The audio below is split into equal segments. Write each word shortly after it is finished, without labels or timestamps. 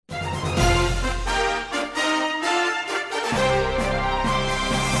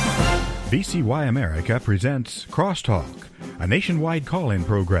VCY America presents Crosstalk, a nationwide call-in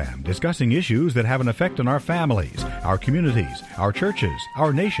program discussing issues that have an effect on our families, our communities, our churches,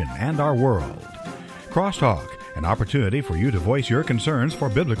 our nation, and our world. Crosstalk, an opportunity for you to voice your concerns for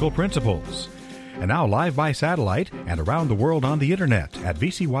biblical principles. And now live by satellite and around the world on the internet at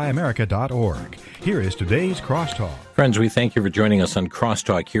vcyamerica.org. Here is today's Crosstalk. Friends, we thank you for joining us on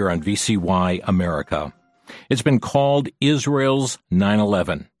Crosstalk here on VCY America. It's been called Israel's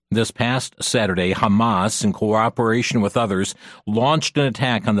 9/11. This past Saturday, Hamas, in cooperation with others, launched an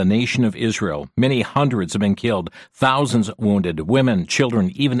attack on the nation of Israel. Many hundreds have been killed, thousands wounded, women,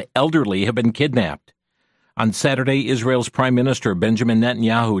 children, even elderly have been kidnapped. On Saturday, Israel's Prime Minister Benjamin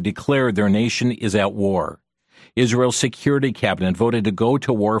Netanyahu declared their nation is at war. Israel's Security Cabinet voted to go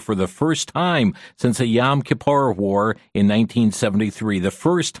to war for the first time since the Yom Kippur War in 1973, the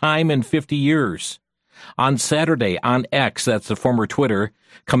first time in 50 years. On Saturday, on X, that's the former Twitter,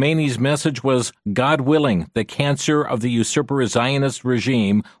 Khamenei's message was, God willing, the cancer of the usurper Zionist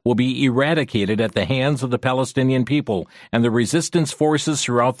regime will be eradicated at the hands of the Palestinian people and the resistance forces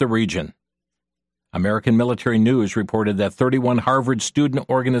throughout the region. American Military News reported that 31 Harvard student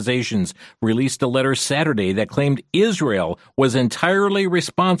organizations released a letter Saturday that claimed Israel was entirely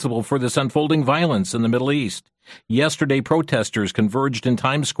responsible for this unfolding violence in the Middle East. Yesterday, protesters converged in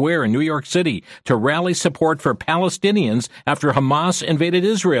Times Square in New York City to rally support for Palestinians after Hamas invaded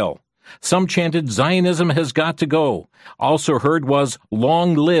Israel. Some chanted, Zionism has got to go. Also heard was,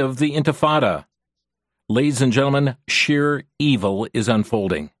 long live the Intifada. Ladies and gentlemen, sheer evil is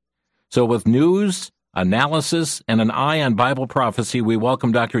unfolding. So with news, analysis, and an eye on Bible prophecy, we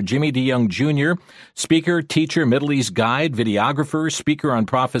welcome Dr. Jimmy DeYoung Jr., speaker, teacher, Middle East guide, videographer, speaker on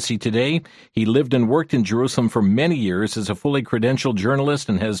Prophecy Today. He lived and worked in Jerusalem for many years as a fully credentialed journalist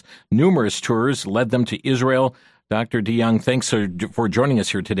and has numerous tours, led them to Israel. Dr. DeYoung, thanks for joining us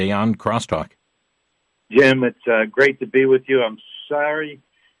here today on Crosstalk. Jim, it's great to be with you. I'm sorry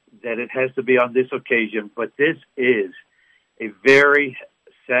that it has to be on this occasion, but this is a very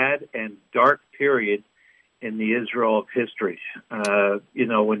sad and dark period in the Israel of history.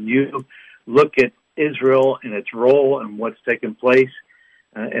 When you look at Israel and its role and what's taken place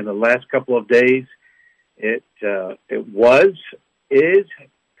in the last couple of days, it is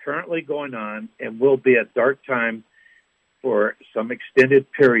currently going on and will be a dark time for some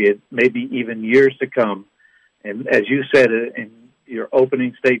extended period, maybe even years to come. And as you said in your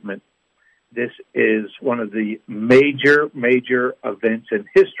opening statement, this is one of the major events in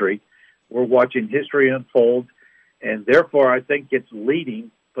history. We're watching history unfold, and therefore I think it's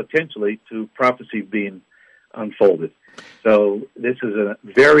leading potentially to prophecy being unfolded. So this is a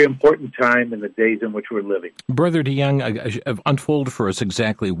very important time in the days in which we're living. Brother DeYoung, unfold for us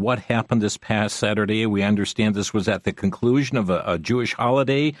exactly what happened this past Saturday. We understand this was at the conclusion of a Jewish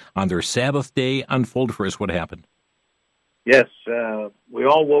holiday on their Sabbath day. Unfold for us what happened. Yes, we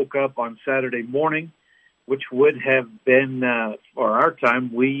all woke up on Saturday morning, which would have been, for our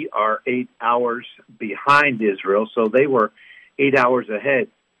time, we are 8 hours behind Israel, so they were 8 hours ahead.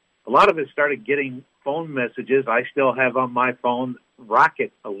 A lot of us started getting phone messages. I still have on my phone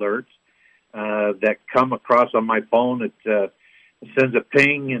rocket alerts that come across on my phone. It sends a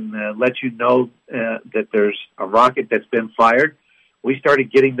ping and lets you know that there's a rocket that's been fired. We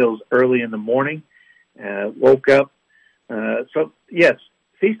started getting those early in the morning, woke up. Yes,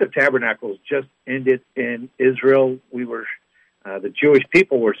 Feast of Tabernacles just ended in Israel. The Jewish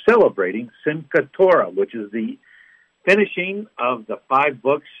people were celebrating Simchat Torah, which is the finishing of the 5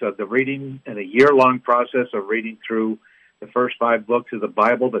 books of the reading in a year-long process of reading through the first 5 books of the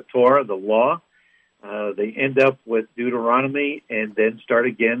Bible, the Torah, the Law. They end up with Deuteronomy and then start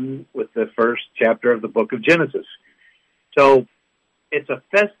again with the first chapter of the book of Genesis. So it's a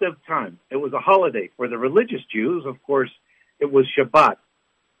festive time. It was a holiday. For the religious Jews, of course, it was Shabbat.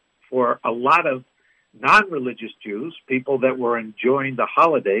 For a lot of non-religious Jews, people that were enjoying the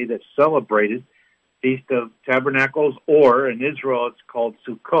holiday that celebrated Feast of Tabernacles, or in Israel it's called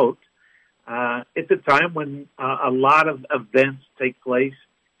Sukkot, it's a time when a lot of events take place.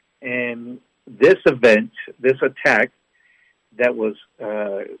 And this event, this attack that was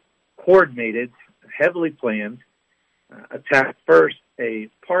coordinated, heavily planned, attacked first a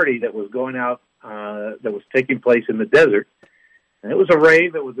party that was going out, that was taking place in the desert. And it was a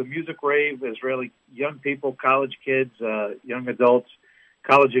rave. It was a music rave. Israeli young people, college kids, young adults,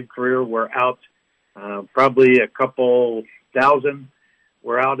 college and career were out. Probably a couple thousand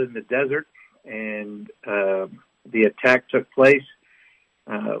were out in the desert, and the attack took place.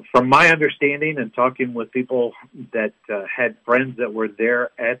 From my understanding and talking with people that had friends that were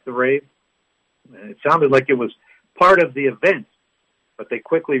there at the rave, it sounded like it was part of the event. but they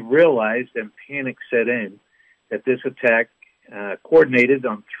quickly realized, and panic set in, that this attack, coordinated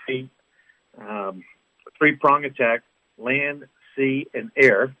on three-prong attack, land, sea, and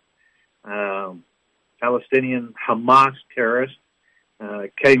air. Palestinian Hamas terrorists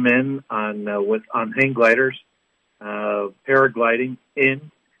came in on hang gliders, paragliding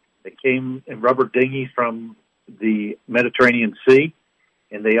in. They came in rubber dinghies from the Mediterranean Sea,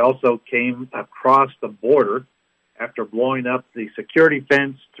 and they also came across the border after blowing up the security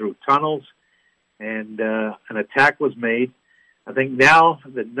fence through tunnels, and an attack was made. I think now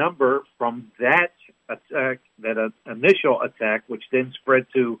the number from that attack, initial attack, which then spread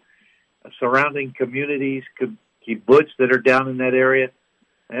to surrounding communities, kibbutz that are down in that area.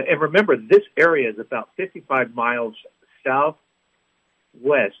 And remember, this area is about 55 miles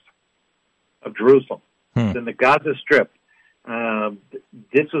southwest of Jerusalem. It's in the Gaza Strip.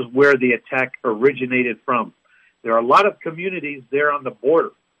 This is where the attack originated from. There are a lot of communities there on the border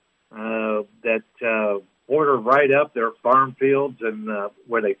that border right up. There are farm fields and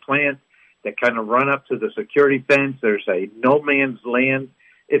where they plant that kind of run up to the security fence. There's a no man's land,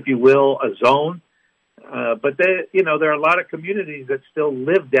 if you will, a zone. But there are a lot of communities that still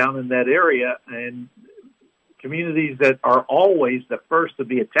live down in that area, and communities that are always the first to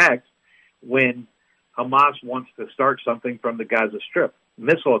be attacked when Hamas wants to start something from the Gaza Strip,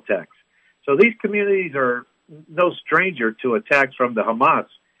 missile attacks. So these communities are no stranger to attacks from the Hamas,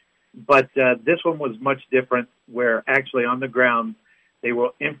 but this one was much different, where actually on the ground they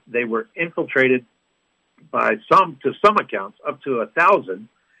were infiltrated by to some accounts, up to 1,000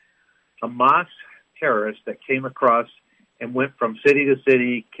 Hamas terrorists that came across and went from city to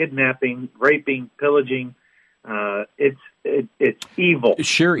city, kidnapping, raping, pillaging. It's evil.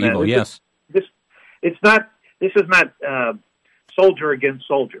 Sheer evil, yes. This is not soldier against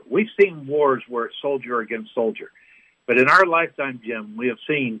soldier. We've seen wars where it's soldier against soldier. But in our lifetime, Jim, we have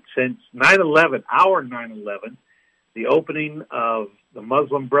seen since 9/11, our 9/11, the opening of the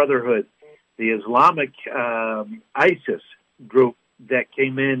Muslim Brotherhood, the Islamic ISIS group that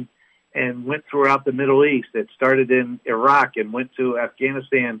came in and went throughout the Middle East. It started in Iraq and went to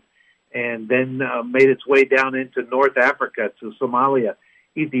Afghanistan, and then made its way down into North Africa to Somalia,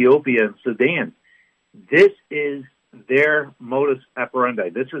 Ethiopia, and Sudan. This is their modus operandi.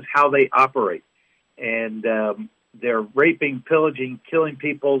 This is how they operate. And they're raping, pillaging, killing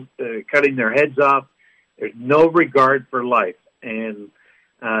people, cutting their heads off. There's no regard for life. And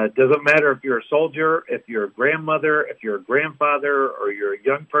it doesn't matter if you're a soldier, if you're a grandmother, if you're a grandfather, or you're a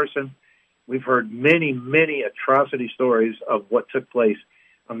young person. We've heard many, many atrocity stories of what took place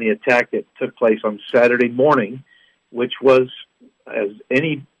on the attack that took place on Saturday morning, which was, as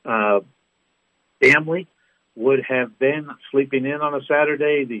any family would have been sleeping in on a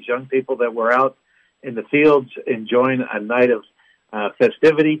Saturday, these young people that were out in the fields enjoying a night of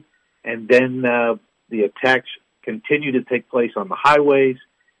festivity, and then the attacks continue to take place on the highways,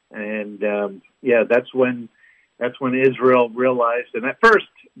 and that's when Israel realized. And at first,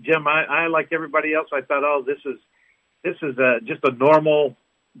 Jim, I like everybody else, I thought, this is just a normal.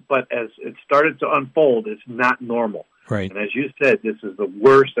 But as it started to unfold, it's not normal. Right. And as you said, this is the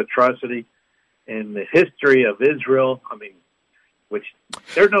worst atrocity in the history of Israel. I mean, which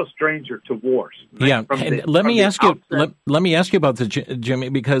they're no stranger to wars. Yeah, and let me ask you about the Jimmy,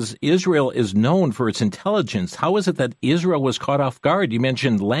 because Israel is known for its intelligence. How is it that Israel was caught off guard? You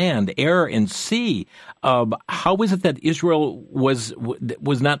mentioned land, air, and sea. How is it that Israel was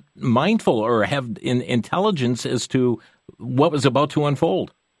not mindful or have intelligence as to what was about to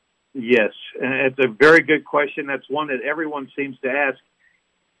unfold? Yes, it's a very good question. That's one that everyone seems to ask.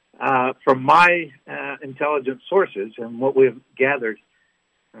 From my intelligence sources and what we've gathered,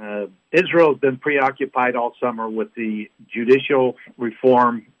 Israel has been preoccupied all summer with the judicial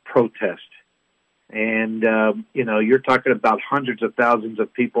reform protest. And, you're talking about hundreds of thousands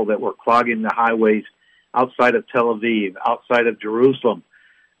of people that were clogging the highways outside of Tel Aviv, outside of Jerusalem.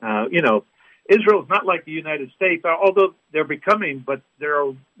 Israel's not like the United States, although they're becoming, but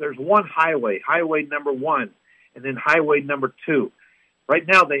there's one highway number 1, and then highway number 2. Right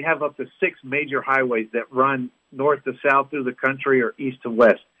now, they have up to 6 major highways that run north to south through the country or east to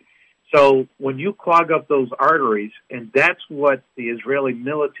west. So when you clog up those arteries, and that's what the Israeli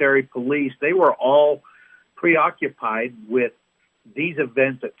military, police, they were all preoccupied with these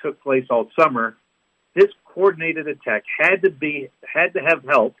events that took place all summer. This coordinated attack had to have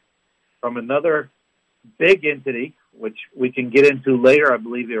help from another big entity, which we can get into later. I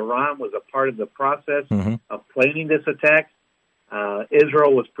believe Iran was a part of the process of planning this attack.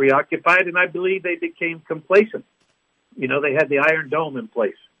 Israel was preoccupied, and I believe they became complacent. They had the Iron Dome in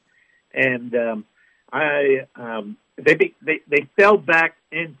place. And they fell back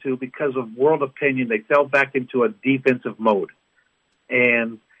into, because of world opinion, they fell back into a defensive mode.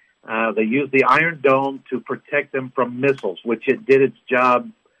 And they used the Iron Dome to protect them from missiles, which it did its job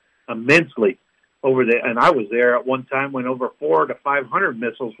immensely over there. And I was there at one time when over 400 to 500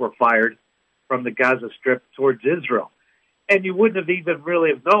 missiles were fired from the Gaza Strip towards Israel. And you wouldn't have even really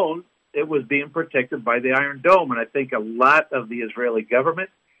have known it was being protected by the Iron Dome. And I think a lot of the Israeli government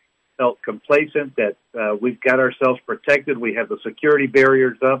felt complacent that we've got ourselves protected. We have the security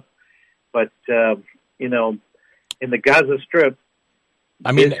barriers up. But, in the Gaza Strip,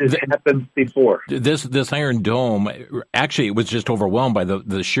 this has happened before. This Iron Dome, actually, it was just overwhelmed by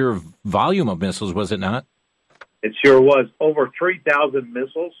the sheer volume of missiles, was it not? It sure was. Over 3,000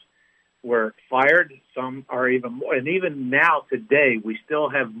 missiles were fired. Some are even more. And even now, today, we still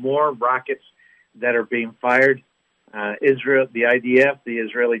have more rockets that are being fired. Israel, the IDF, the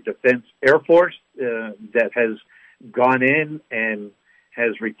Israeli Defense Air Force, that has gone in and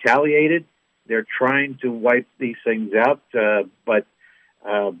has retaliated. They're trying to wipe these things out.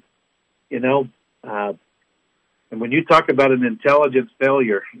 And when you talk about an intelligence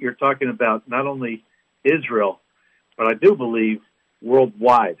failure, you're talking about not only Israel, but I do believe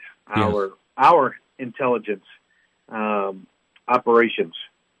worldwide, our intelligence operations,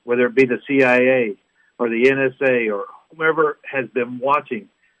 whether it be the CIA or the NSA or whoever has been watching,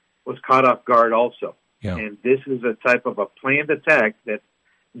 was caught off guard also. Yeah. And this is a type of a planned attack that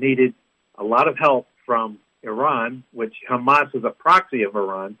needed a lot of help from Iran, which Hamas is a proxy of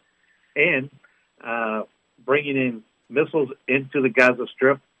Iran, and bringing in missiles into the Gaza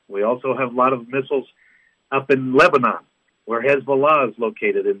Strip. We also have a lot of missiles up in Lebanon, where Hezbollah is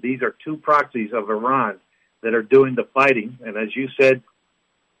located, and these are two proxies of Iran that are doing the fighting. And as you said,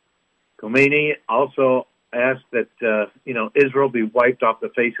 Khomeini also asked that Israel be wiped off the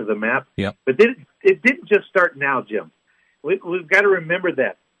face of the map. Yep. But it didn't just start now, Jim. We've got to remember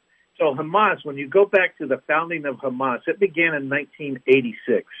that. So Hamas, when you go back to the founding of Hamas, it began in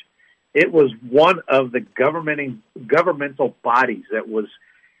 1986. It was one of the governmental bodies that was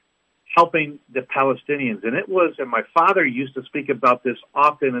helping the Palestinians. And my father used to speak about this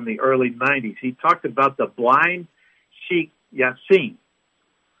often in the early 90s. He talked about the blind Sheikh Yassin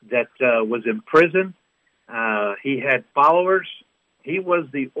that was in prison. He had followers. He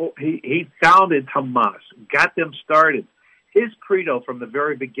founded Hamas, got them started. His credo from the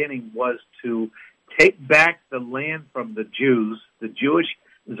very beginning was to take back the land from the Jews, the Jewish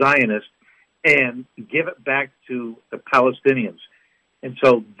Zionists, and give it back to the Palestinians. And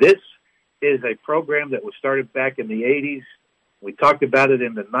so this is a program that was started back in the 80s. We talked about it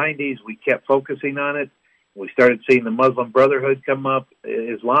in the 90s. We kept focusing on it. We started seeing the Muslim Brotherhood come up,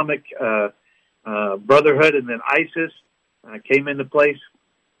 Islamic Brotherhood, and then ISIS came into place.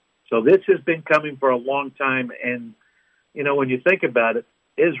 So this has been coming for a long time. And, when you think about it,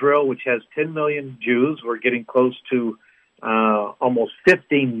 Israel, which has 10 million Jews, we're getting close to almost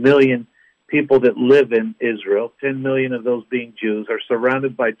 15 million people that live in Israel, 10 million of those being Jews, are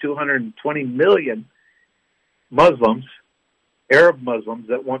surrounded by 220 million Muslims, Arab Muslims,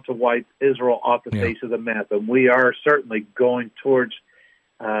 that want to wipe Israel off the face of the map. And we are certainly going towards,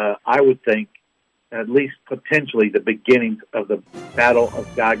 I would think, at least potentially the beginnings of the battle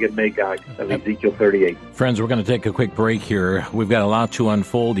of Gog and Magog of Ezekiel 38. Friends, we're going to take a quick break here. We've got a lot to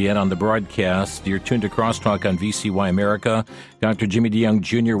unfold yet on the broadcast. You're tuned to Crosstalk on VCY America. Dr. Jimmy DeYoung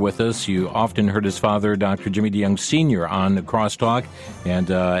Jr. with us. You often heard his father, Dr. Jimmy DeYoung Sr. on Crosstalk.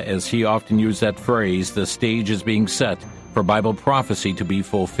 And as he often used that phrase, the stage is being set for Bible prophecy to be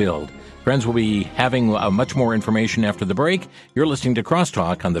fulfilled. Friends, we'll be having much more information after the break. You're listening to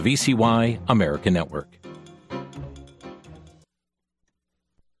Crosstalk on the VCY America Network.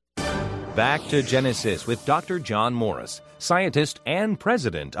 Back to Genesis with Dr. John Morris, scientist and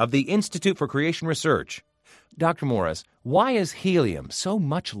president of the Institute for Creation Research. Dr. Morris, why is helium so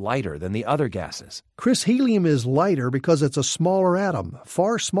much lighter than the other gases? Chris, helium is lighter because it's a smaller atom,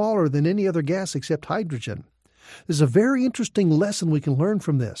 far smaller than any other gas except hydrogen. There's a very interesting lesson we can learn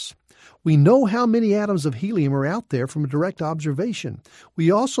from this. We know how many atoms of helium are out there from a direct observation. We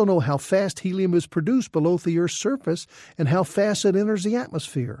also know how fast helium is produced below the Earth's surface and how fast it enters the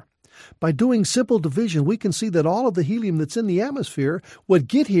atmosphere. By doing simple division, we can see that all of the helium that's in the atmosphere would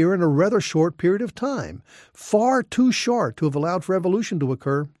get here in a rather short period of time, far too short to have allowed for evolution to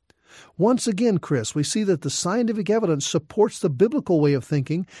occur. Once again, Chris, we see that the scientific evidence supports the biblical way of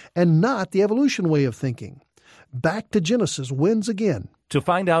thinking and not the evolution way of thinking. Back to Genesis wins again. To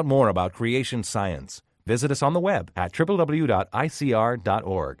find out more about creation science, visit us on the web at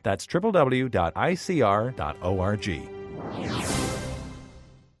www.icr.org. That's www.icr.org.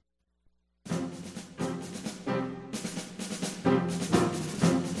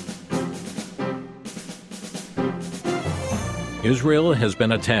 Israel has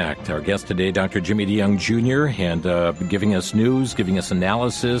been attacked. Our guest today, Dr. Jimmy DeYoung Jr., and giving us news, giving us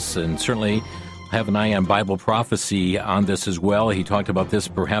analysis, and certainly have an eye on Bible prophecy on this as well. He talked about this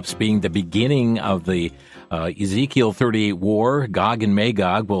perhaps being the beginning of the Ezekiel 38 war. Gog and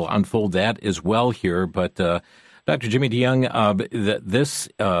Magog will unfold that as well here. But Dr. Jimmy DeYoung,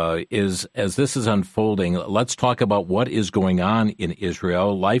 as this is unfolding, let's talk about what is going on in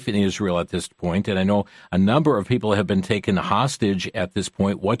Israel, life in Israel at this point. And I know a number of people have been taken hostage at this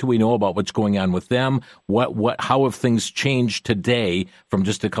point. What do we know about what's going on with them? How have things changed today from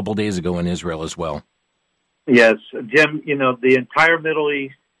just a couple days ago in Israel as well? Yes, Jim, the entire Middle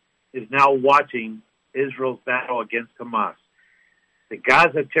East is now watching Israel's battle against Hamas. The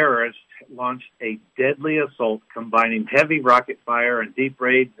Gaza terrorists launched a deadly assault combining heavy rocket fire and deep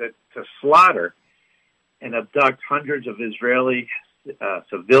raids to slaughter and abduct hundreds of Israeli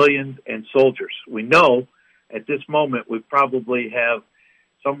civilians and soldiers. We know at this moment we probably have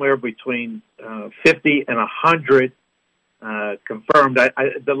somewhere between 50 and 100 confirmed.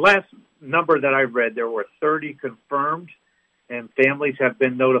 The last number that I read, there were 30 confirmed, and families have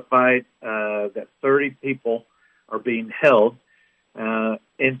been notified that 30 people are being held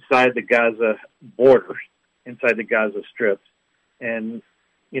inside the Gaza border, inside the Gaza Strip. And,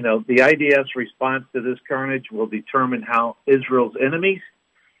 the IDF's response to this carnage will determine how Israel's enemies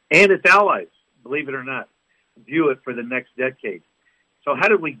and its allies, believe it or not, view it for the next decade. So how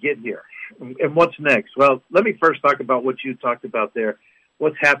did we get here? And what's next? Well, let me first talk about what you talked about there,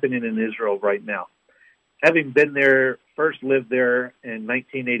 what's happening in Israel right now. Having been there, first lived there in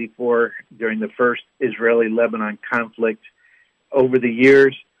 1984 during the first Israeli-Lebanon conflict, over the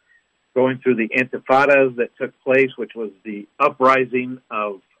years, going through the intifadas that took place, which was the uprising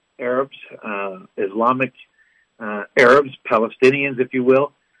of Arabs, Islamic Arabs, Palestinians, if you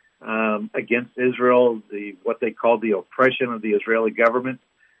will, against Israel, what they called the oppression of the Israeli government,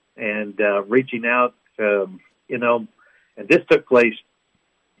 and reaching out, and this took place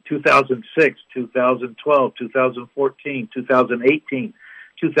 2006, 2012, 2014, 2018,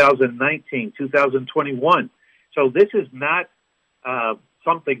 2019, 2021. So this is not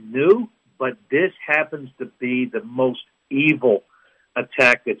something new, but this happens to be the most evil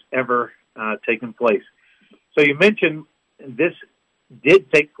attack that's ever taken place. So you mentioned this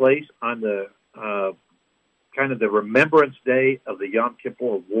did take place on the kind of the Remembrance Day of the Yom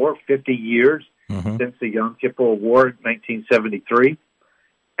Kippur War, 50 years since the Yom Kippur War, 1973.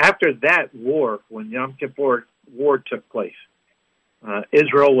 After that war, when Yom Kippur War took place,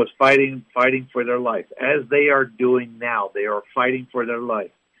 Israel was fighting for their life, as they are doing now. They are fighting for their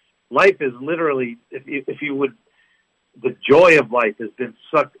life. Life is literally, if you would, the joy of life has been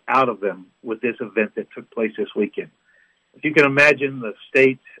sucked out of them with this event that took place this weekend. If you can imagine the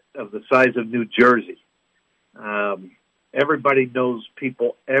state of the size of New Jersey, everybody knows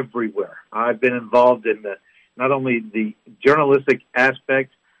people everywhere. I've been involved in not only the journalistic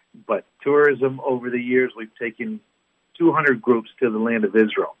aspect, but tourism over the years. We've taken 200 groups to the land of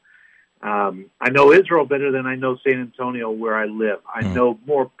Israel. I know Israel better than I know San Antonio, where I live. I know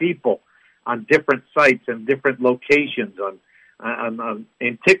more people on different sites and different locations on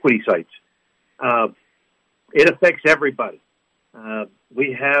antiquity sites. It affects everybody.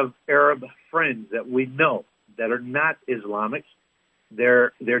 We have Arab friends that we know that are not Islamic.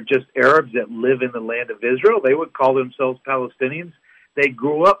 They're just Arabs that live in the land of Israel. They would call themselves Palestinians. They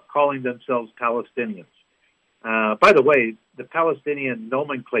grew up calling themselves Palestinians. By the way, the Palestinian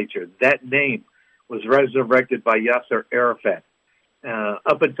nomenclature, that name was resurrected by Yasser Arafat.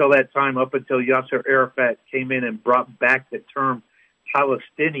 Up until that time, up until Yasser Arafat came in and brought back the term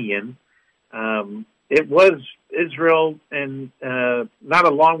Palestinian, it was Israel, and not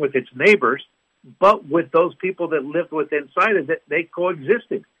along with its neighbors, but with those people that lived within inside of it. They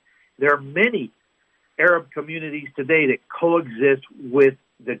coexisted. There are many Arab communities today that coexist with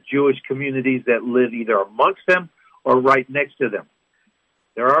the Jewish communities that live either amongst them or right next to them.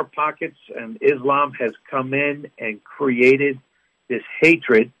 There are pockets, and Islam has come in and created this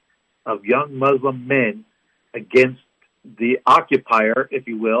hatred of young Muslim men against the occupier, if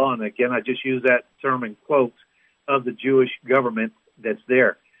you will, and again, I just use that term in quotes, of the Jewish government that's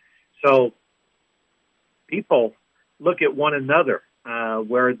there. So people look at one another,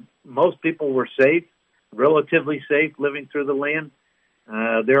 where most people were safe, relatively safe, living through the land.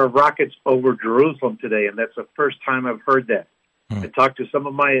 There are rockets over Jerusalem today, and that's the first time I've heard that. I've talked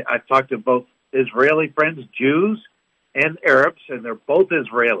to both Israeli friends, Jews and Arabs, and they're both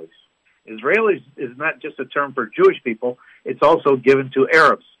Israelis. Israelis is not just a term for Jewish people, it's also given to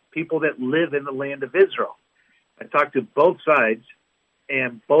Arabs, people that live in the land of Israel. I talked to both sides,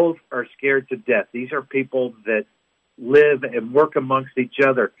 and both are scared to death. These are people that live and work amongst each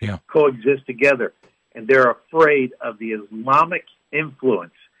other, coexist together. And they're afraid of the Islamic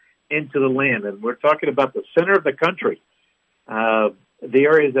influence into the land. And we're talking about the center of the country, the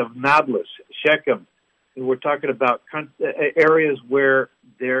areas of Nablus, Shechem. And we're talking about areas where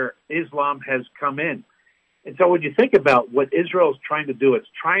their Islam has come in. And so when you think about what Israel is trying to do, it's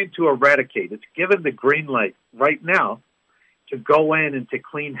trying to eradicate. It's given the green light right now to go in and to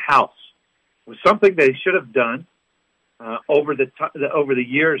clean house. It was something they should have done over the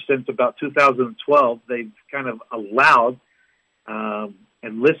years since about 2012. They've kind of allowed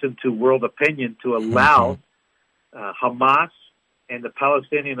and listened to world opinion to allow Hamas and the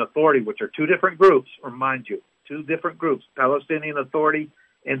Palestinian Authority, which are two different groups, remind you, two different groups, Palestinian Authority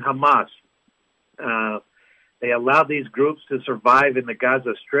and Hamas. They allowed these groups to survive in the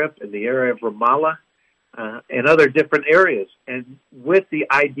Gaza Strip, in the area of Ramallah, and other different areas, and with the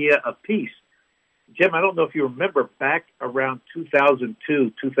idea of peace. Jim, I don't know if you remember, back around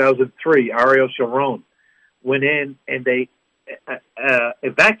 2002, 2003, Ariel Sharon went in and they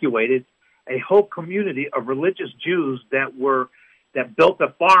evacuated a whole community of religious Jews that built a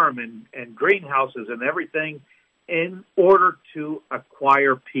farm and greenhouses and everything in order to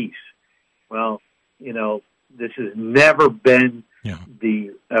acquire peace. Well, this has never been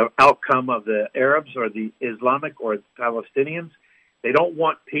the outcome of the Arabs or the Islamic or the Palestinians. They don't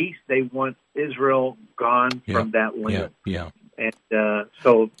want peace. They want Israel gone from that land. And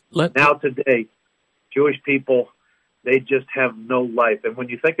so now today, Jewish people, they just have no life. And when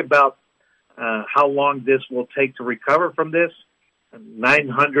you think about how long this will take to recover from this,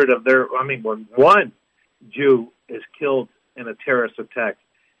 900 of when one Jew is killed in a terrorist attack,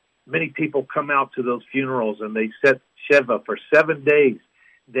 many people come out to those funerals and they set Sheva for 7 days.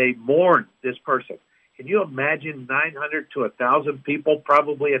 They mourn this person. Can you imagine 900 to 1,000 people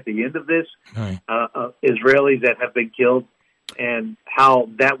probably at the end of this, Israelis that have been killed, and how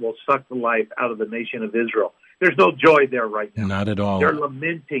that will suck the life out of the nation of Israel? There's no joy there right now. Not at all. They're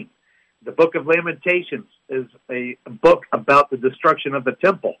lamenting. The Book of Lamentations is a book about the destruction of the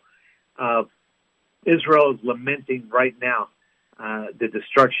temple. Israel is lamenting right now the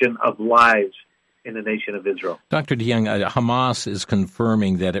destruction of lives in the nation of Israel. Dr. DeYoung, Hamas is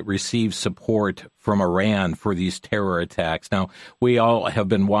confirming that it receives support from Iran for these terror attacks. Now, we all have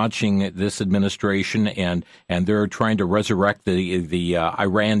been watching this administration, and they're trying to resurrect the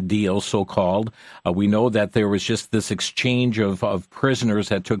Iran deal, so-called. We know that there was just this exchange of prisoners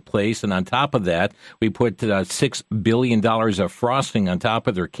that took place, and on top of that, we put $6 billion of frosting on top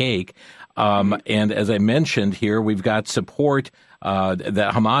of their cake. And as I mentioned here, we've got support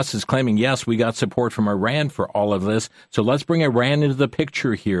that Hamas is claiming, yes, we got support from Iran for all of this. So let's bring Iran into the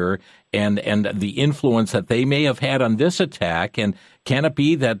picture here and the influence that they may have had on this attack. And can it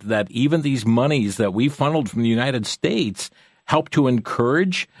be that even these monies that we funneled from the United States help to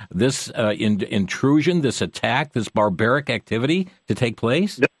encourage this intrusion, this attack, this barbaric activity to take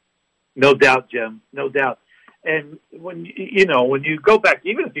place? No doubt, Jim. No doubt. And when you go back,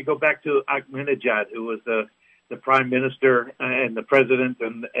 even if you go back to Ahmadinejad, who was the prime minister and the president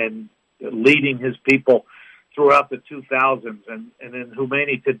and leading his people throughout the 2000s, and then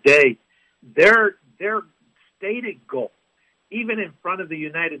Khomeini today, their stated goal, even in front of the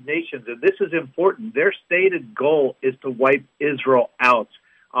United Nations, and this is important, their stated goal is to wipe Israel out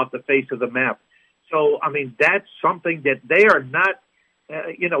off the face of the map. So, that's something that they are not.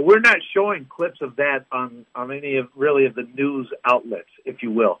 We're not showing clips of that on any of the news outlets, if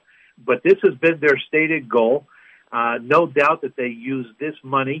you will. But this has been their stated goal. No doubt that they use this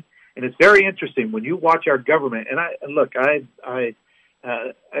money, and it's very interesting when you watch our government. And I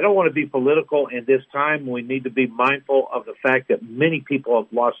don't want to be political in this time. We need to be mindful of the fact that many people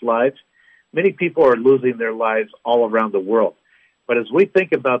have lost lives. Many people are losing their lives all around the world. But as we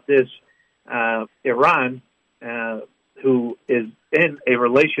think about this, Iran, who is in a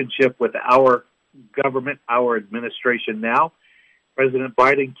relationship with our government, our administration now. President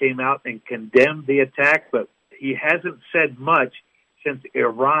Biden came out and condemned the attack, but he hasn't said much since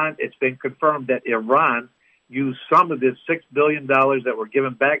Iran. It's been confirmed that Iran used some of this $6 billion that were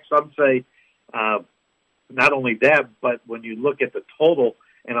given back. Some say not only that, but when you look at the total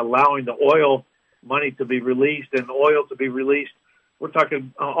and allowing the oil money to be released and oil to be released, we're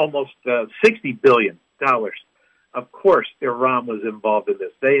talking almost $60 billion. Of course, Iran was involved in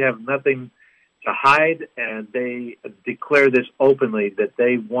this. They have nothing to hide, and they declare this openly that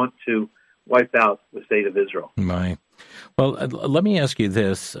they want to wipe out the state of Israel. My. Well, let me ask you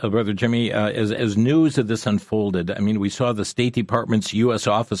this, Brother Jimmy. As news of this unfolded, I mean, we saw the State Department's U.S.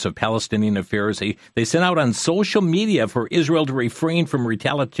 Office of Palestinian Affairs. They sent out on social media for Israel to refrain from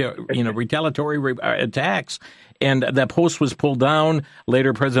retaliatory attacks. And that post was pulled down.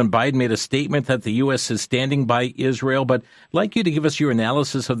 Later, President Biden made a statement that the U.S. is standing by Israel. But I'd like you to give us your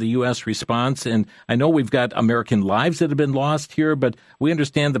analysis of the U.S. response. And I know we've got American lives that have been lost here, but we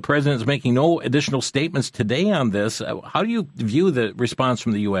understand the president is making no additional statements today on this. How do you view the response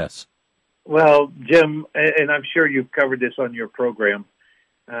from the U.S.? Well, Jim, and I'm sure you've covered this on your program,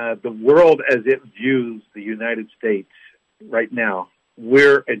 the world as it views the United States right now,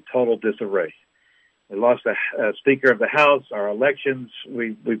 we're in total disarray. We lost a Speaker of the House, our elections.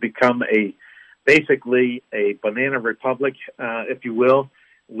 We've become basically a banana republic, if you will.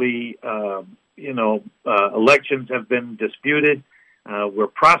 Elections have been disputed. We're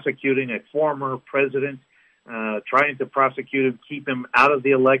prosecuting a former president, trying to prosecute him, keep him out of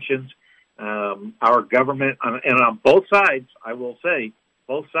the elections. Our government, and on both sides, I will say,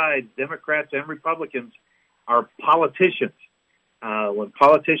 both sides, Democrats and Republicans, are politicians. When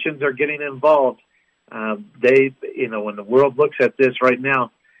politicians are getting involved, when the world looks at this right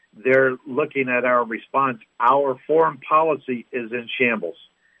now, they're looking at our response. Our foreign policy is in shambles.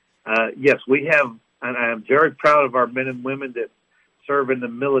 Yes, we have, and I am very proud of our men and women that serve in the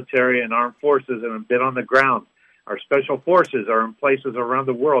military and armed forces and have been on the ground. Our special forces are in places around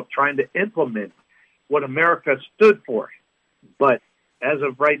the world trying to implement what America stood for. But as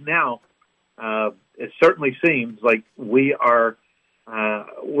of right now, it certainly seems like we don't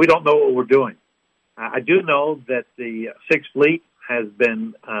know what we're doing. I do know that the Sixth Fleet has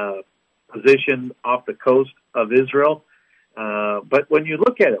been positioned off the coast of Israel. But when you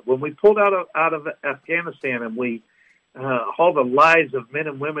look at it, when we pulled out of Afghanistan and we all the lives of men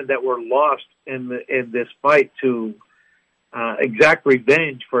and women that were lost in this fight to exact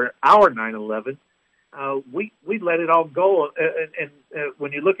revenge for our 9/11, we let it all go. And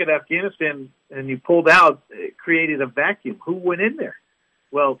when you look at Afghanistan and you pulled out, it created a vacuum. Who went in there?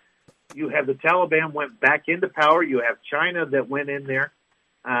 Well, you have the Taliban went back into power. You have China that went in there.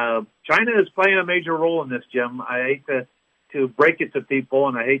 China is playing a major role in this, Jim. I hate to break it to people,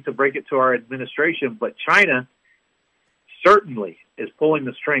 and I hate to break it to our administration, but China certainly is pulling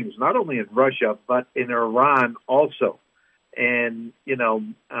the strings, not only in Russia, but in Iran also. And,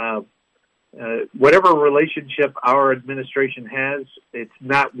 whatever relationship our administration has, it's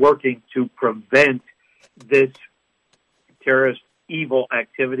not working to prevent this terrorist evil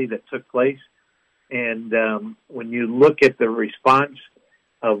activity that took place. And when you look at the response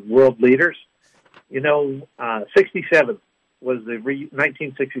of world leaders, 1967 was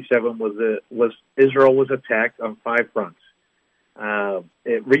Israel was attacked on 5 fronts.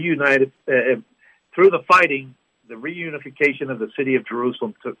 It reunited through the fighting. The reunification of the city of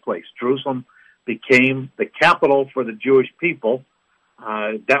Jerusalem took place. Jerusalem became the capital for the Jewish people.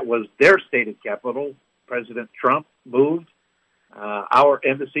 That was their stated capital. President Trump moved our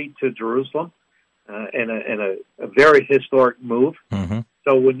embassy to Jerusalem in a very historic move. Mm-hmm.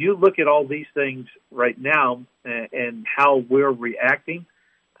 So when you look at all these things right now and how we're reacting,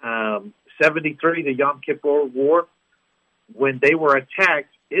 73, the Yom Kippur War, when they were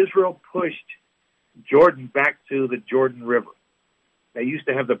attacked, Israel pushed Jordan back to the Jordan River. They used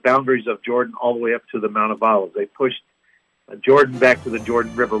to have the boundaries of Jordan all the way up to the Mount of Olives. They pushed Jordan back to the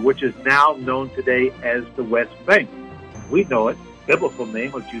Jordan River, which is now known today as the West Bank. We know it, biblical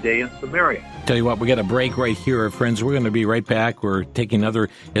name of Judea and Samaria. Tell you what, we got a break right here, friends. We're going to be right back. We're taking another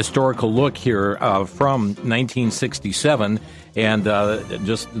historical look here from 1967 and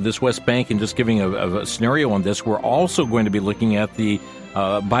just this West Bank, and just giving a scenario on this. We're also going to be looking at the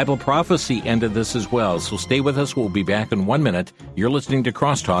Bible prophecy end of this as well. So stay with us. We'll be back in 1 minute. You're listening to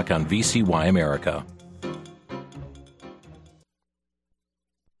Crosstalk on VCY America.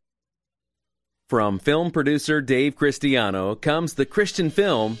 From film producer Dave Cristiano comes the Christian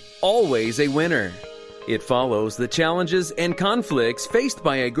film, Always a Winner. It follows the challenges and conflicts faced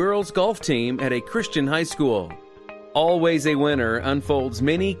by a girls' golf team at a Christian high school. Always a Winner unfolds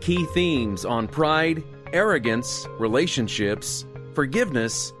many key themes on pride, arrogance, relationships,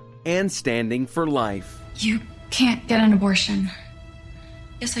 forgiveness, and standing for life. You can't get an abortion.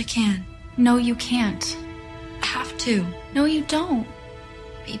 Yes, I can. No, you can't. I have to. No, you don't.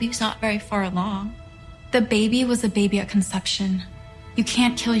 Baby's not very far along. The baby was a baby at conception. You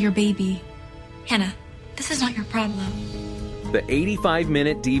can't kill your baby. Hannah, this is not your problem. The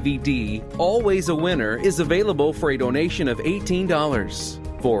 85-minute DVD, Always a Winner, is available for a donation of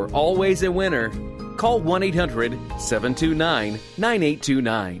 $18. For Always a Winner, call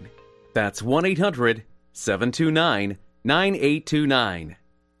 1-800-729-9829. That's 1-800-729-9829. 729-9829.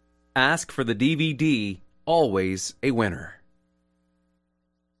 Ask for the DVD, Always a Winner.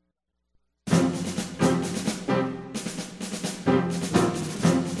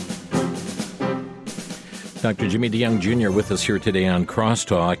 Dr. Jimmy DeYoung Jr. with us here today on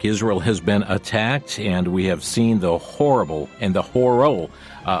Crosstalk. Israel has been attacked, and we have seen the horrible and the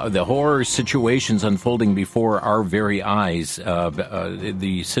horror situations unfolding before our very eyes.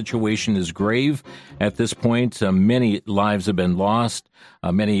 The situation is grave at this point. Many lives have been lost.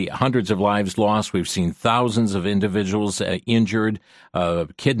 Many hundreds of lives lost. We've seen thousands of individuals injured,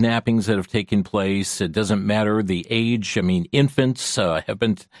 kidnappings that have taken place. It doesn't matter the age. I mean, infants have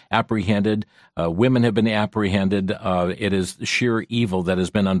been apprehended. Women have been apprehended. It is sheer evil that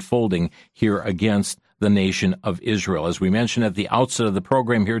has been unfolding here against the nation of Israel. As we mentioned at the outset of the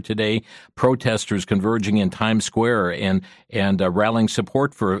program here today, protesters converging in Times Square and rallying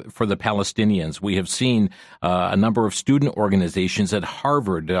support for the Palestinians. We have seen a number of student organizations at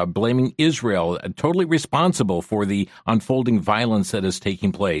Harvard blaming Israel, totally responsible for the unfolding violence that is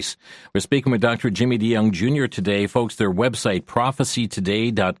taking place. We're speaking with Dr. Jimmy DeYoung Jr. today. Folks, their website,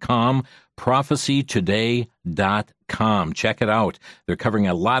 prophecytoday.com, prophecytoday.com. Check it out. They're covering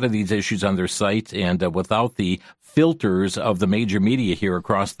a lot of these issues on their site, and without the filters of the major media here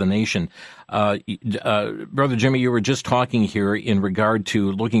across the nation. Brother Jimmy, you were just talking here in regard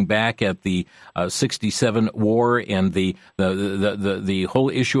to looking back at the 67 war and the whole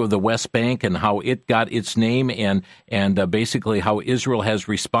issue of the West Bank and how it got its name, and basically how Israel has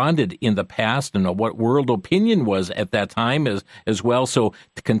responded in the past and what world opinion was at that time as well. So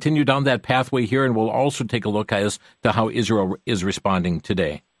to continue down that pathway here, and we'll also take a look as to how Israel is responding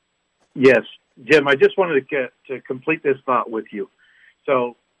today. Yes, Jim, I just wanted to complete this thought with you.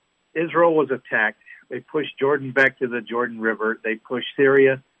 So Israel was attacked. They pushed Jordan back to the Jordan River. They pushed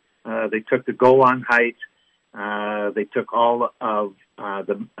Syria. They took the Golan Heights. They took all of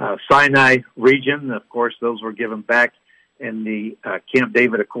the Sinai region. Of course, those were given back in the Camp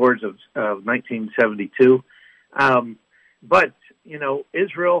David Accords of 1972. But,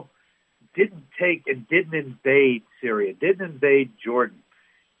 Israel didn't take and didn't invade Syria, didn't invade Jordan.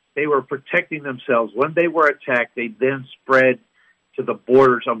 They were protecting themselves. When they were attacked, they then spread to the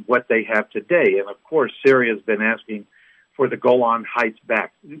borders of what they have today. And, of course, Syria has been asking for the Golan Heights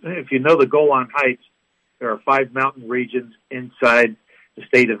back. If you know the Golan Heights, there are 5 mountain regions inside the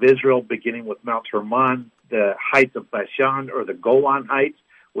state of Israel, beginning with Mount Hermon, the heights of Bashan, or the Golan Heights,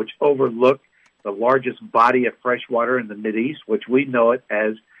 which overlook the largest body of fresh water in the Mideast, which we know it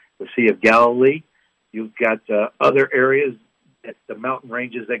as the Sea of Galilee. You've got other areas, the mountain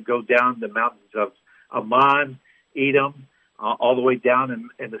ranges that go down, the mountains of Ammon, Edom, all the way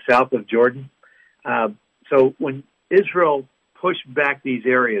down in the south of Jordan. So when Israel pushed back these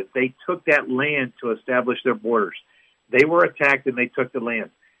areas, they took that land to establish their borders. They were attacked and they took the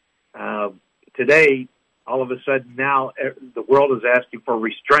land. Today, all of a sudden now, the world is asking for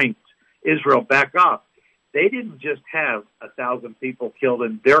restraint. Israel, back off. They didn't just have 1,000 people killed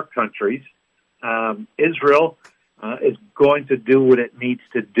in their countries. Israel is going to do what it needs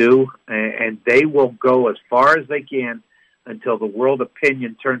to do, and they will go as far as they can until the world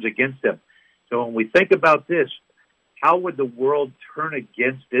opinion turns against them. So when we think about this, how would the world turn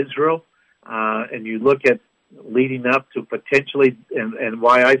against Israel? And you look at leading up to potentially, and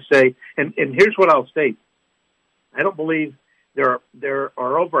why I say, and here's what I'll state. I don't believe there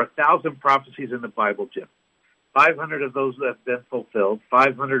are over 1,000 prophecies in the Bible, Jim. 500 of those have been fulfilled.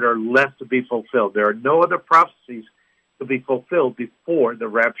 500 are left to be fulfilled. There are no other prophecies to be fulfilled before the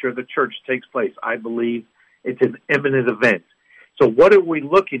rapture of the church takes place. I believe it's an imminent event. So what are we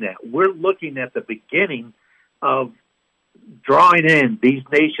looking at? We're looking at the beginning of drawing in these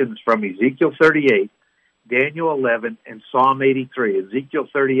nations from Ezekiel 38, Daniel 11, and Psalm 83. Ezekiel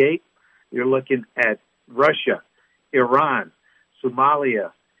 38, you're looking at Russia, Iran,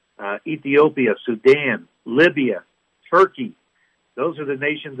 Somalia, Ethiopia, Sudan, Libya, Turkey. Those are the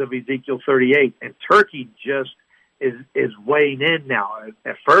nations of Ezekiel 38. And Turkey just is weighing in now.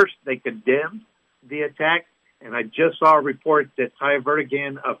 At first, they condemned the attack, and I just saw a report that Tayyip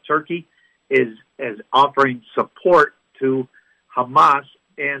Erdogan of Turkey is offering support to Hamas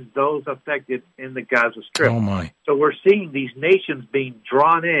and those affected in the Gaza Strip. Oh, my. So we're seeing these nations being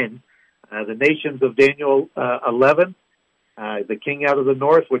drawn in, the nations of Daniel 11, the king out of the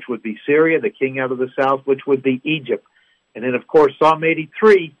north, which would be Syria, the king out of the south, which would be Egypt. And then, of course, Psalm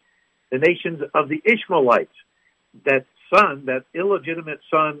 83, the nations of the Ishmaelites, that son, that illegitimate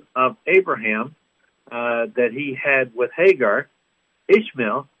son of Abraham that he had with Hagar,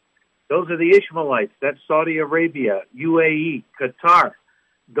 Ishmael. Those are the Ishmaelites. That's Saudi Arabia, UAE, Qatar.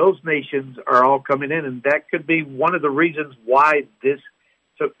 those nations are all coming in, and that could be one of the reasons why this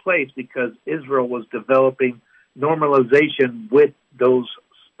took place, because Israel was developing normalization with those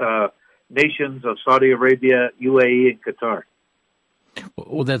nations of Saudi Arabia, UAE, and Qatar.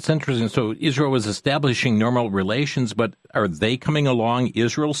 Well, that's interesting. So Israel was establishing normal relations, but are they coming along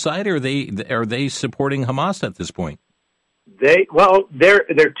Israel's side, or are they supporting Hamas at this point?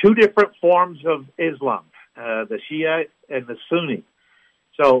 They're two different forms of Islam, the Shia and the Sunni.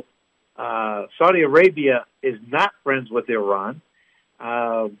 So Saudi Arabia is not friends with Iran.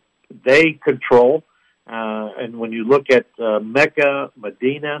 They control, and when you look at Mecca,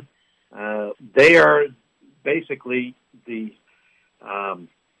 Medina, they are basically the,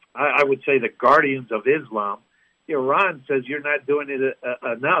 I would say, the guardians of Islam. Iran says you're not doing it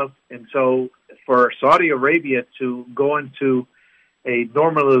enough, and so for Saudi Arabia to go into a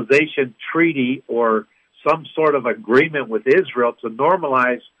normalization treaty or some sort of agreement with Israel to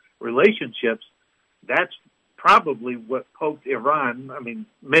normalize relationships, that's probably what poked Iran,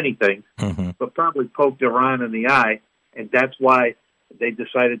 many things, but probably poked Iran in the eye, and that's why they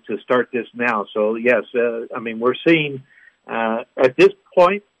decided to start this now. So, yes, we're seeing at this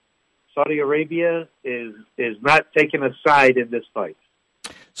point, Saudi Arabia is not taking a side in this fight.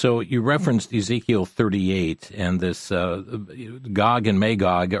 So you referenced Ezekiel 38, and this Gog and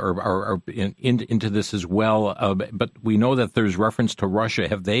Magog are into this as well. But we know that there's reference to Russia.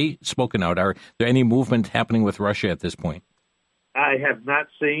 Have they spoken out? Are there any movement happening with Russia at this point? I have not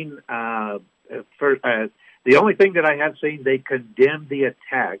seen. The only thing that I have seen, they condemned the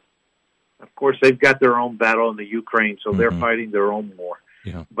attack. Of course, they've got their own battle in the Ukraine, so they're fighting their own war.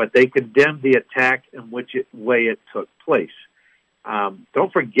 Yeah. But they condemned the attack in which way it took place.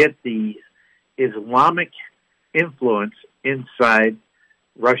 Don't forget the Islamic influence inside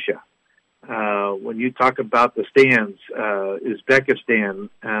Russia. When you talk about the stands, Uzbekistan,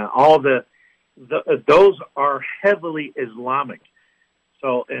 those are heavily Islamic.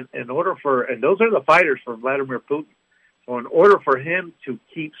 So in order for, and those are the fighters for Vladimir Putin. So in order for him to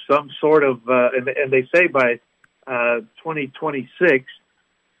keep some sort of, and they say by 2026,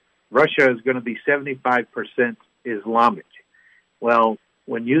 Russia is going to be 75% Islamic. Well,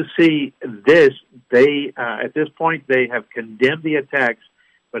 when you see this, they at this point they have condemned the attacks,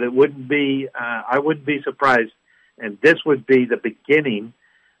 but it wouldn't be. I wouldn't be surprised, and this would be the beginning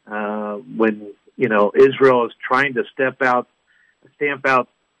when Israel is trying to stamp out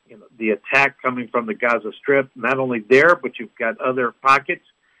the attack coming from the Gaza Strip. Not only there, but you've got other pockets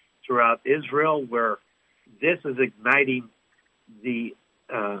throughout Israel where this is igniting the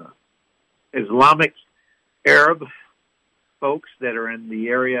Islamic Arab folks that are in the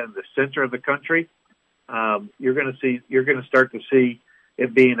area in the center of the country. You're going to start to see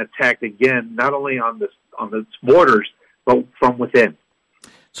it being attacked again, not only on the borders, but from within.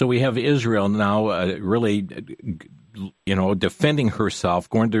 So we have Israel now really, defending herself,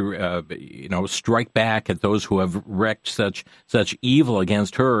 going to, strike back at those who have wreaked such evil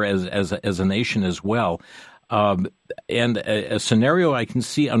against her as a nation as well. And a scenario I can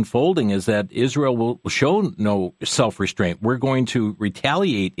see unfolding is that Israel will show no self-restraint. We're going to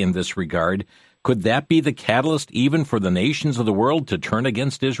retaliate in this regard. Could that be the catalyst even for the nations of the world to turn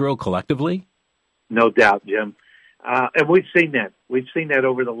against Israel collectively? No doubt, Jim. And we've seen that. We've seen that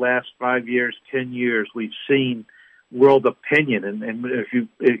over the last 5 years, 10 years. We've seen world opinion. And if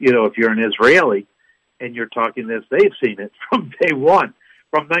you're an Israeli and you're talking this, they've seen it from day one.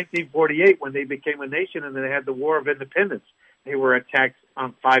 From 1948, when they became a nation and they had the War of Independence, they were attacked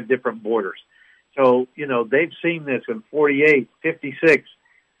on 5 different borders. So, they've seen this in 48, 56,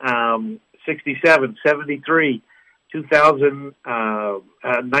 67, 73, 2000,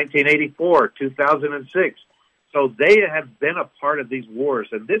 1984, 2006. So they have been a part of these wars,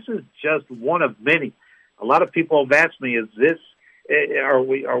 and this is just one of many. A lot of people have asked me, are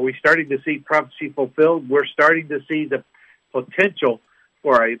we starting to see prophecy fulfilled? We're starting to see the potential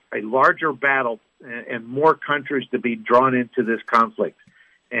for a larger battle and more countries to be drawn into this conflict.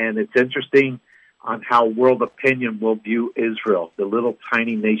 And it's interesting on how world opinion will view Israel, the little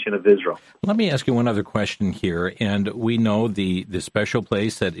tiny nation of Israel. Let me ask you one other question here. And we know the special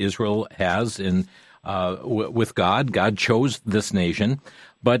place that Israel has in with God. God chose this nation.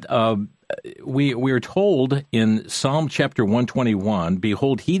 But we are told in Psalm chapter 121,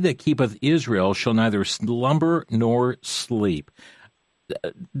 "Behold, he that keepeth Israel shall neither slumber nor sleep."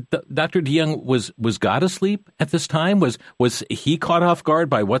 Dr. DeYoung, was God asleep at this time? Was he caught off guard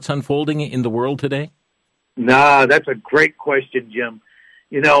by what's unfolding in the world today? Nah, that's a great question, Jim.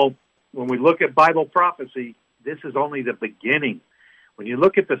 When we look at Bible prophecy, this is only the beginning. When you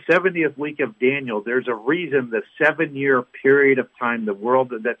look at the 70th week of Daniel, there's a reason the 7-year period of time,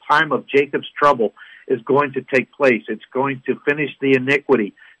 the time of Jacob's trouble, is going to take place. It's going to finish the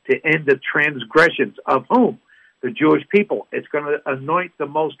iniquity, to end the transgressions of whom? The Jewish people. It's going to anoint the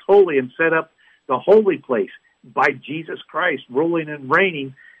most holy and set up the holy place by Jesus Christ ruling and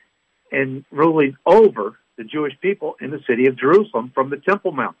reigning and ruling over the Jewish people in the city of Jerusalem from the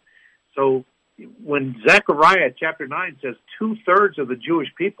Temple Mount. So when Zechariah chapter 9 says 2/3 of the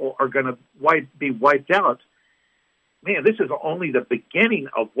Jewish people are going to be wiped out, man, this is only the beginning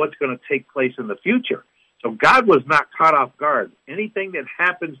of what's going to take place in the future. So God was not caught off guard. Anything that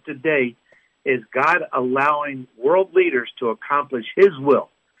happens today is God allowing world leaders to accomplish His will.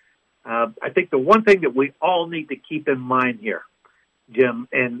 I think the one thing that we all need to keep in mind here, Jim,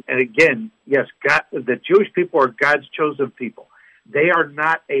 and again, yes, God, the Jewish people are God's chosen people. They are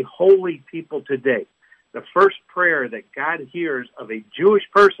not a holy people today. The first prayer that God hears of a Jewish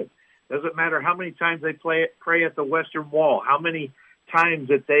person, doesn't matter how many times they pray at the Western Wall, how many times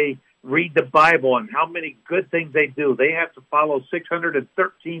that they read the Bible, and how many good things they do. They have to follow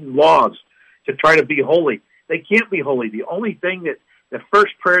 613 laws to try to be holy. They can't be holy. The only thing that the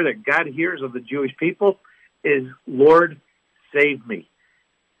first prayer that God hears of the Jewish people is, Lord, save me.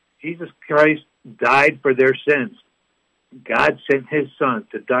 Jesus Christ died for their sins. God sent His Son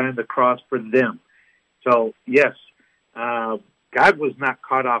to die on the cross for them. So, yes, God was not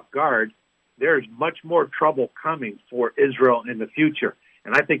caught off guard. There's much more trouble coming for Israel in the future.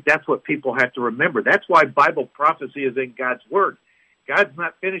 And I think that's what people have to remember. That's why Bible prophecy is in God's Word. God's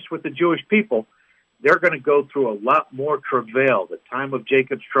not finished with the Jewish people. They're going to go through a lot more travail. The time of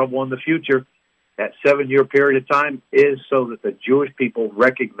Jacob's trouble in the future, that 7-year period of time, is so that the Jewish people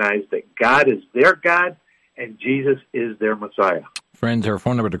recognize that God is their God and Jesus is their Messiah. Friends, our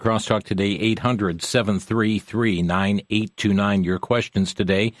phone number to Crosstalk today, 800-733-9829. Your questions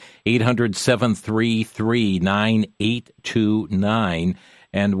today, 800-733-9829.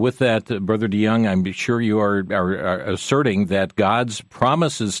 And with that, Brother DeYoung, I'm sure you are asserting that God's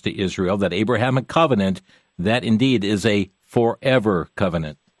promises to Israel, that Abrahamic covenant, that indeed is a forever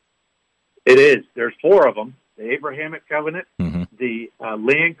covenant. It is. There's 4 of them: the Abrahamic covenant, the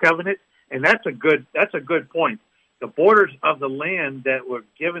land covenant, and that's a good point. The borders of the land that were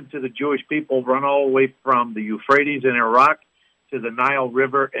given to the Jewish people run all the way from the Euphrates in Iraq to the Nile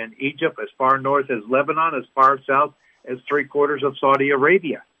River in Egypt, as far north as Lebanon, as far south as 3/4 of Saudi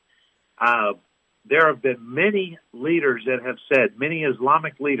Arabia. There have been many leaders that have said, many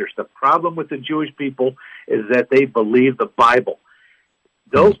Islamic leaders, the problem with the Jewish people is that they believe the Bible.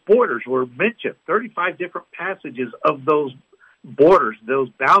 Those borders were mentioned, 35 different passages of those borders, those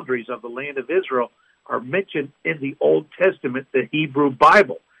boundaries of the land of Israel are mentioned in the Old Testament, the Hebrew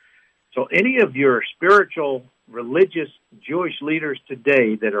Bible. So any of your spiritual, religious Jewish leaders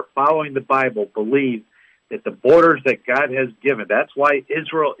today that are following the Bible believe that the borders that God has given, that's why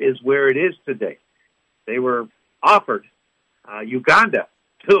Israel is where it is today. They were offered Uganda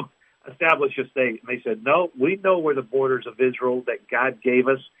to establish a state. And they said, no, we know where the borders of Israel that God gave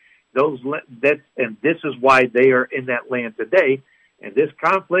us. And this is why they are in that land today. And this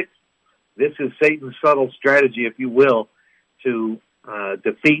conflict, this is Satan's subtle strategy, if you will, to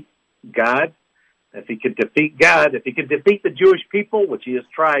defeat God. If he could defeat God, if he could defeat the Jewish people, which he has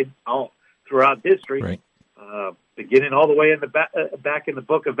tried all throughout history, right. Beginning all the way in the back in the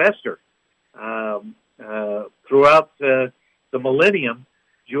book of Esther, throughout the millennium,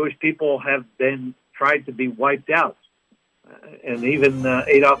 Jewish people have been tried to be wiped out, and even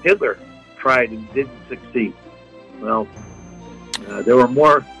Adolf Hitler tried and didn't succeed. Well, there were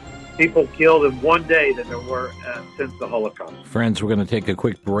more people killed in one day than there were since the Holocaust. Friends, we're going to take a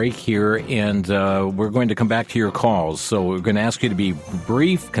quick break here, and we're going to come back to your calls. So we're going to ask you to be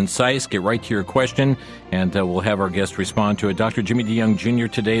brief, concise, get right to your question, and we'll have our guest respond to it. Dr. Jimmy DeYoung Jr.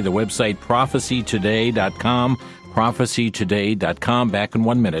 today, the website prophecytoday.com, prophecytoday.com. Back in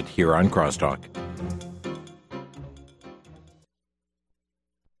 1 minute here on Crosstalk.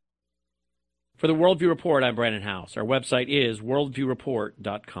 For the Worldview Report, I'm Brandon House. Our website is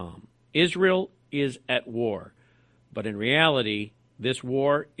worldviewreport.com. Israel is at war, but in reality, this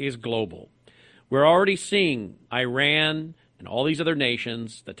war is global. We're already seeing Iran and all these other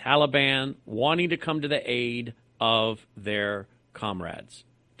nations, the Taliban, wanting to come to the aid of their comrades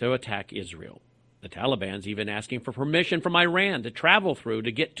to attack Israel. The Taliban's even asking for permission from Iran to travel through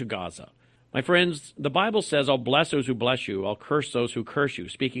to get to Gaza. My friends, the Bible says, I'll bless those who bless you, I'll curse those who curse you,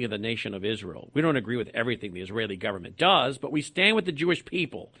 speaking of the nation of Israel. We don't agree with everything the Israeli government does, but we stand with the Jewish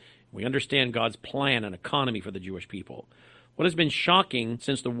people. We understand God's plan and economy for the Jewish people. What has been shocking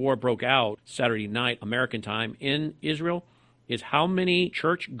since the war broke out Saturday night, American time, in Israel, is how many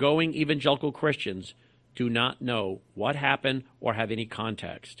church-going evangelical Christians do not know what happened or have any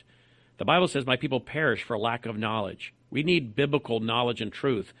context. The Bible says, my people perish for lack of knowledge. We need biblical knowledge and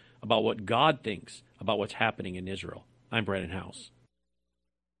truth about what God thinks about what's happening in Israel. I'm Brandon House.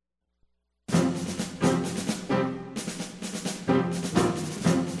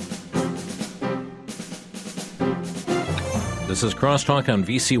 This is Crosstalk on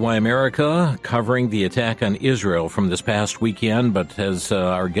VCY America, covering the attack on Israel from this past weekend. But as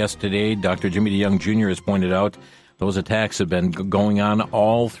our guest today, Dr. Jimmy DeYoung Jr., has pointed out, those attacks have been going on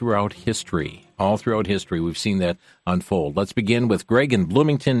all throughout history. All throughout history, we've seen that unfold. Let's begin with Greg in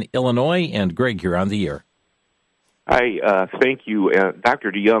Bloomington, Illinois. And Greg, you're on the air. Hi, thank you.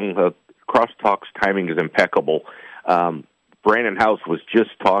 Dr. DeYoung, Crosstalk's timing is impeccable. Brandon House was just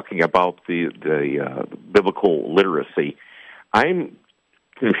talking about the biblical literacy. I'm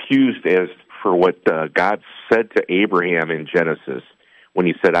confused as for what God said to Abraham in Genesis when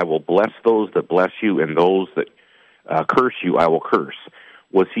he said, I will bless those that bless you, and those that curse you, I will curse.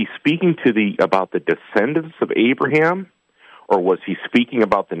 Was he speaking about the descendants of Abraham, or was he speaking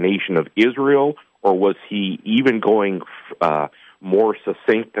about the nation of Israel, or was he even going more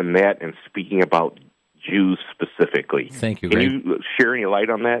succinct than that and speaking about Jews specifically? Thank you, Can Greg. you share any light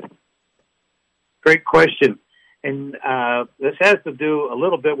on that? Great question. And this has to do a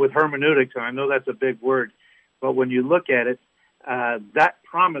little bit with hermeneutics, and I know that's a big word, but when you look at it, that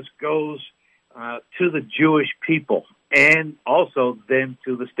promise goes to the Jewish people and also then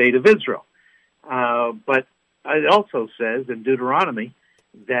to the state of Israel. But it also says in Deuteronomy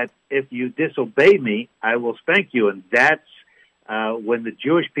that if you disobey me, I will spank you. And that's when the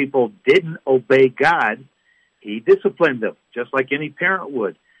Jewish people didn't obey God, he disciplined them, just like any parent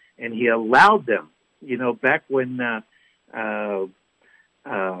would. And he allowed them. You know, back when,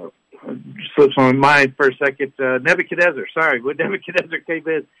 slips my mind for a second, Nebuchadnezzar, when Nebuchadnezzar came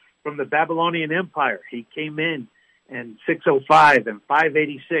in from the Babylonian Empire, he came in 605 and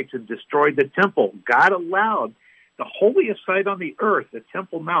 586 and destroyed the temple. God allowed the holiest site on the earth, the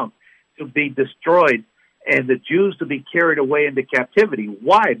Temple Mount, to be destroyed and the Jews to be carried away into captivity.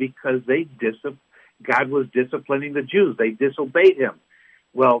 Why? Because God was disciplining the Jews. They disobeyed him.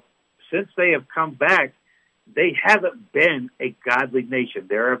 Well, since they have come back, they haven't been a godly nation.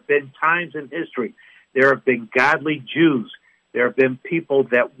 There have been times in history, there have been godly Jews. There have been people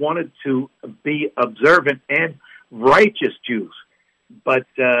that wanted to be observant and righteous Jews. But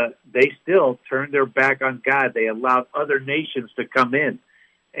they still turned their back on God. They allowed other nations to come in.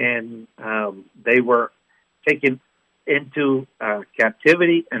 And they were taken into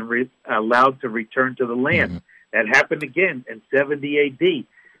captivity and allowed to return to the land. Mm-hmm. That happened again in 70 A.D.,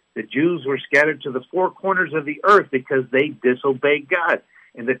 The Jews were scattered to the four corners of the earth because they disobeyed God,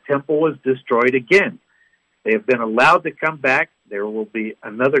 and the temple was destroyed again. They have been allowed to come back. There will be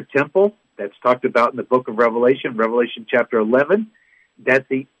another temple that's talked about in the book of Revelation, Revelation chapter 11, that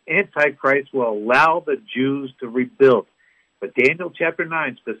the Antichrist will allow the Jews to rebuild. But Daniel chapter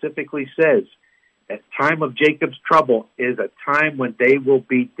 9 specifically says that time of Jacob's trouble is a time when they will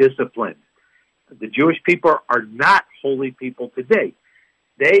be disciplined. The Jewish people are not holy people today.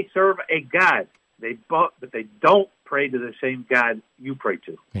 They serve a God, but they don't pray to the same God you pray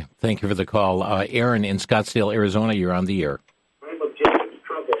to. Yeah, thank you for the call. Aaron in Scottsdale, Arizona, you're on the air.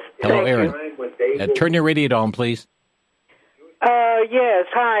 Hello, Aaron. Turn your radio on, please. Yes,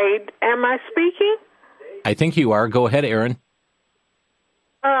 hi. Am I speaking? I think you are. Go ahead, Aaron.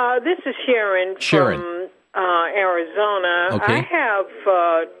 This is Sharon from Arizona. Okay. I have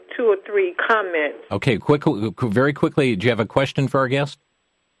 2 or 3 comments. Okay, very quickly, do you have a question for our guest?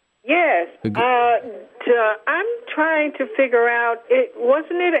 Yes. I'm trying to figure out,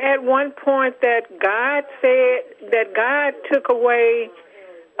 wasn't it at one point that God said that God took away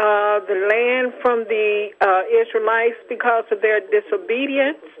the land from the Israelites because of their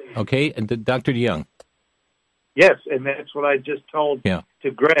disobedience? Okay, and Dr. DeYoung. Yes, and that's what I just told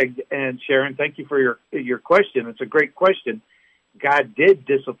to Greg and Sharon. Thank you for your question. It's a great question. God did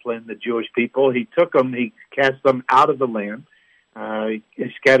discipline the Jewish people. He took them, he cast them out of the land. He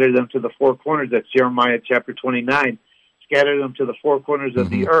scattered them to the four corners. That's Jeremiah chapter 29. Scattered them to the four corners of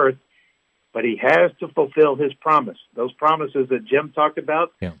the earth. But he has to fulfill his promise. Those promises that Jim talked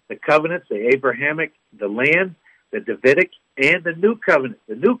about, the covenants, the Abrahamic, the land, the Davidic, and the new covenant.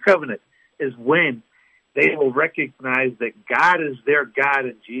 The new covenant is when they will recognize that God is their God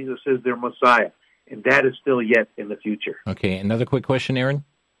and Jesus is their Messiah. And that is still yet in the future. Okay, another quick question, Aaron?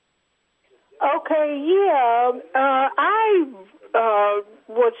 Okay, I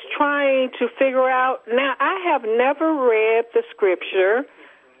was trying to figure out. Now, I have never read the scripture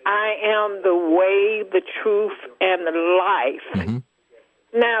I am the way, the truth, and the life. Mm-hmm.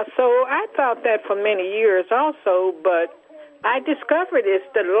 Now, so I thought that for many years also, but I discovered it's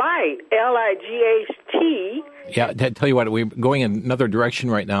the light, L-I-G-H-T. Yeah, I tell you what, we're going in another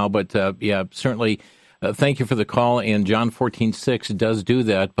direction right now, but certainly thank you for the call. And John 14:6 does do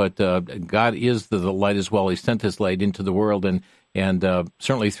that, but God is the light as well. He sent His light into the world, and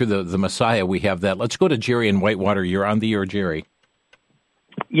certainly through the Messiah we have that. Let's go to Jerry in Whitewater. You're on the air, Jerry.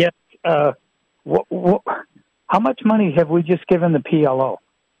 Yes. How much money have we just given the PLO?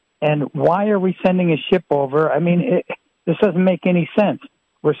 And why are we sending a ship over? I mean, this doesn't make any sense.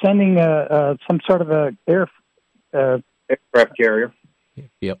 We're sending some sort of a aircraft carrier.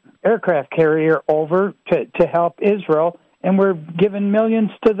 Yep. Aircraft carrier over to help Israel, and we're giving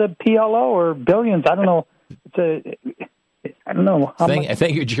millions to the PLO or billions. I don't know. I don't know.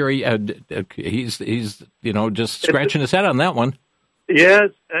 Thank you, Jerry. He's just scratching his head on that one. Yes,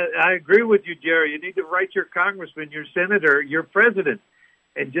 I agree with you, Jerry. You need to write your congressman, your senator, your president,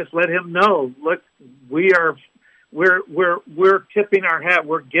 and just let him know. Look, we're tipping our hat.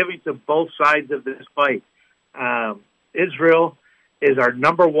 We're giving to both sides of this fight. Israel is our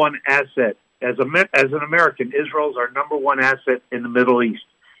number one asset. As an American, Israel is our number one asset in the Middle East.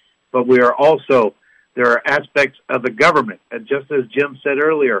 But there are aspects of the government, and just as Jim said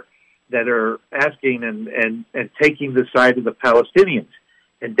earlier, that are asking and taking the side of the Palestinians.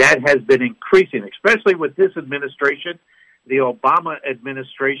 And that has been increasing, especially with this administration, the Obama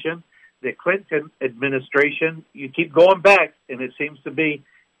administration, the Clinton administration. You keep going back, and it seems to be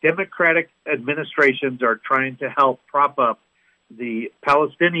Democratic administrations are trying to help prop up the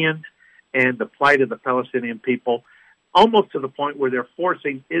Palestinians and the plight of the Palestinian people, almost to the point where they're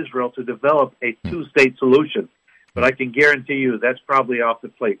forcing Israel to develop a two-state solution. But I can guarantee you that's probably off the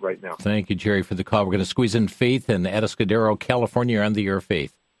plate right now. Thank you, Jerry, for the call. We're going to squeeze in Faith in Atascadero, California. On the air,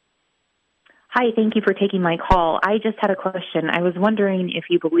 Faith. Hi, thank you for taking my call. I just had a question. I was wondering if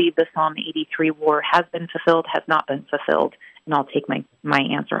you believe the Psalm 83 war has been fulfilled, has not been fulfilled, and I'll take my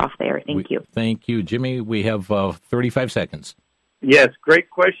answer off there. Thank you. Thank you. Jimmy, we have 35 seconds. Yes, great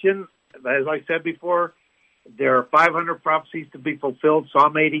question. As I said before, there are 500 prophecies to be fulfilled.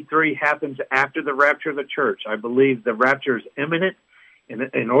 Psalm 83 happens after the rapture of the church. I believe the rapture is imminent.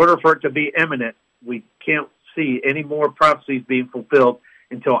 In order for it to be imminent, we can't see any more prophecies being fulfilled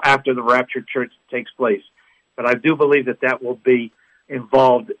until after the rapture church takes place. But I do believe that will be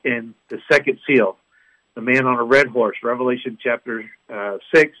involved in the second seal, the man on a red horse, Revelation chapter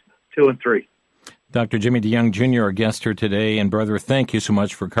 6, 2, and 3. Dr. Jimmy DeYoung Jr., our guest here today. And, brother, thank you so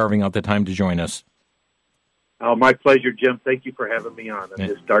much for carving out the time to join us. Oh, my pleasure, Jim. Thank you for having me on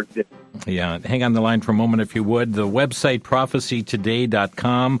this dark day. Yeah, hang on the line for a moment if you would. The website,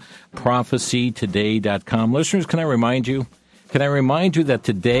 prophecytoday.com, prophecytoday.com. Listeners, can I remind you that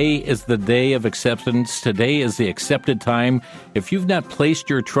today is the day of acceptance? Today is the accepted time. If you've not placed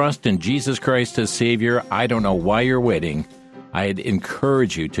your trust in Jesus Christ as Savior, I don't know why you're waiting. I'd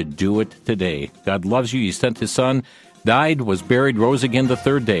encourage you to do it today. God loves you. He sent His Son, died, was buried, rose again the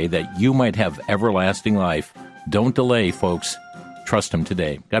third day, that you might have everlasting life. Don't delay, folks. Trust Him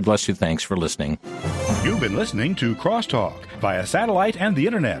today. God bless you. Thanks for listening. You've been listening to Crosstalk via satellite and the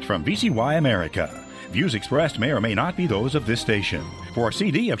Internet from VCY America. Views expressed may or may not be those of this station. For a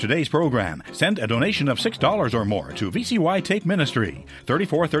CD of today's program, send a donation of $6 or more to VCY Tape Ministry,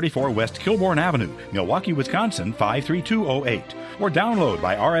 3434 West Kilbourne Avenue, Milwaukee, Wisconsin, 53208. Or download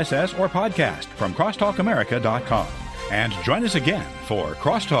by RSS or podcast from crosstalkamerica.com. And join us again for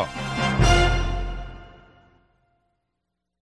Crosstalk.